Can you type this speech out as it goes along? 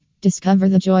Discover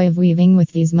the joy of weaving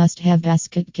with these must-have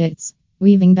basket kits.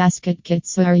 Weaving basket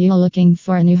kits. Are you looking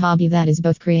for a new hobby that is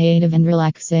both creative and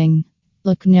relaxing?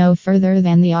 Look no further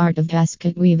than the art of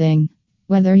basket weaving.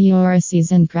 Whether you're a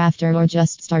seasoned crafter or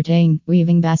just starting,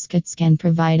 weaving baskets can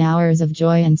provide hours of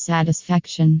joy and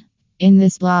satisfaction. In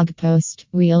this blog post,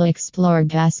 we'll explore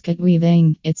basket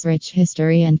weaving, its rich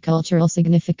history and cultural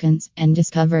significance, and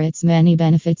discover its many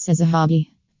benefits as a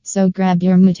hobby. So grab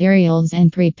your materials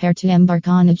and prepare to embark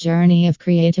on a journey of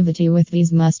creativity with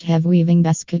these must-have weaving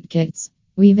basket kits.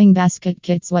 Weaving basket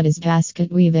kits. What is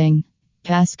basket weaving?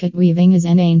 Basket weaving is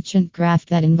an ancient craft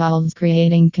that involves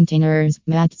creating containers,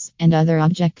 mats, and other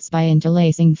objects by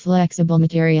interlacing flexible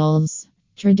materials.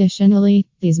 Traditionally,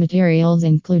 these materials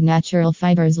include natural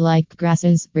fibers like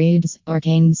grasses, reeds, or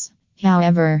canes.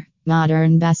 However,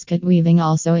 modern basket weaving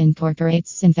also incorporates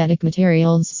synthetic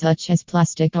materials such as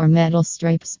plastic or metal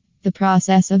strips. The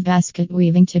process of basket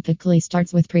weaving typically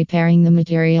starts with preparing the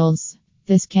materials.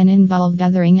 This can involve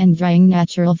gathering and drying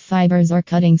natural fibers or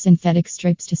cutting synthetic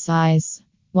strips to size.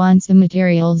 Once the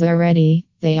materials are ready,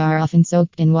 they are often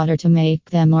soaked in water to make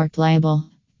them more pliable.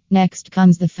 Next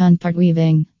comes the fun part: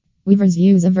 weaving. Weavers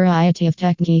use a variety of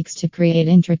techniques to create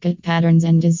intricate patterns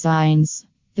and designs.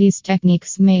 These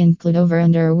techniques may include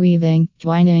over-under weaving,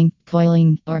 twining,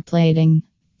 coiling, or plaiting.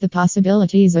 The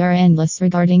possibilities are endless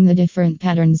regarding the different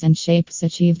patterns and shapes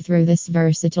achieved through this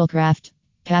versatile craft.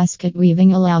 Basket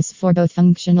weaving allows for both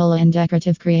functional and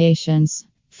decorative creations.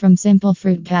 From simple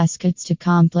fruit baskets to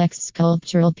complex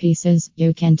sculptural pieces,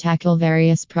 you can tackle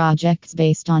various projects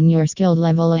based on your skill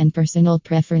level and personal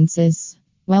preferences.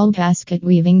 While basket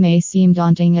weaving may seem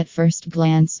daunting at first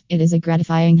glance, it is a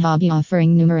gratifying hobby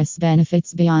offering numerous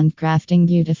benefits beyond crafting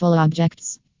beautiful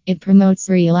objects. It promotes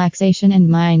relaxation and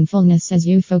mindfulness as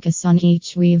you focus on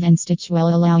each weave and stitch while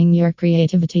allowing your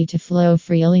creativity to flow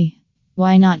freely.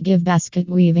 Why not give basket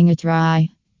weaving a try?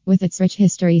 With its rich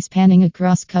history spanning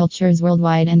across cultures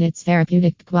worldwide and its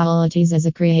therapeutic qualities as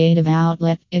a creative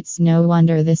outlet, it's no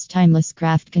wonder this timeless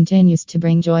craft continues to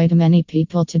bring joy to many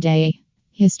people today.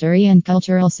 History and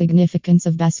cultural significance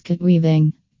of basket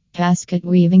weaving. Basket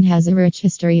weaving has a rich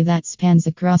history that spans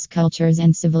across cultures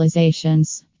and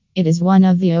civilizations. It is one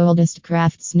of the oldest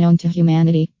crafts known to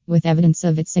humanity, with evidence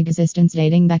of its existence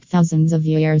dating back thousands of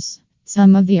years.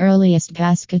 Some of the earliest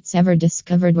baskets ever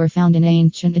discovered were found in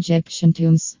ancient Egyptian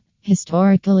tombs.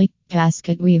 Historically,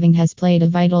 basket weaving has played a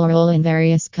vital role in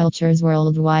various cultures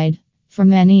worldwide. For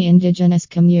many indigenous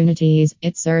communities,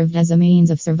 it served as a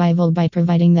means of survival by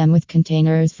providing them with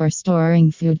containers for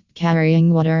storing food,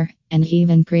 carrying water, and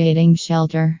even creating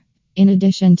shelter. In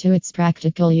addition to its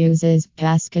practical uses,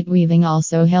 basket weaving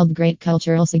also held great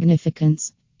cultural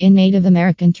significance. In Native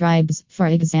American tribes, for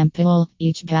example,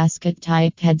 each basket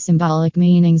type had symbolic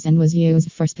meanings and was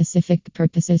used for specific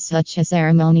purposes such as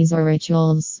ceremonies or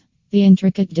rituals. The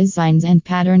intricate designs and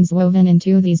patterns woven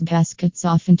into these baskets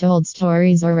often told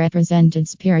stories or represented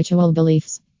spiritual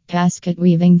beliefs. Basket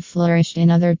weaving flourished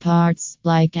in other parts,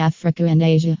 like Africa and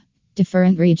Asia.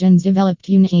 Different regions developed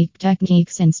unique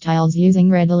techniques and styles using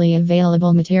readily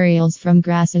available materials from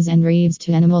grasses and reeds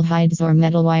to animal hides or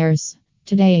metal wires.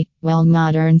 Today, while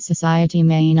modern society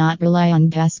may not rely on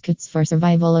baskets for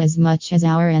survival as much as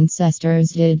our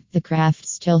ancestors did, the craft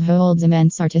still holds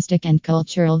immense artistic and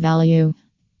cultural value.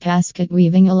 Basket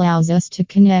weaving allows us to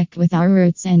connect with our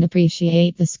roots and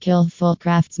appreciate the skillful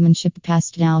craftsmanship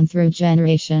passed down through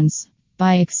generations.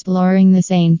 By exploring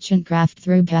this ancient craft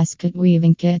through basket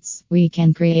weaving kits, we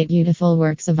can create beautiful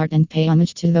works of art and pay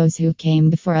homage to those who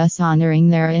came before us, honoring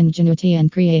their ingenuity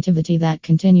and creativity that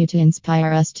continue to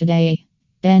inspire us today.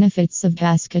 Benefits of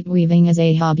basket weaving as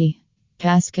a hobby.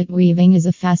 Basket weaving is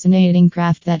a fascinating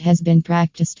craft that has been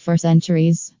practiced for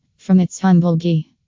centuries. From its humble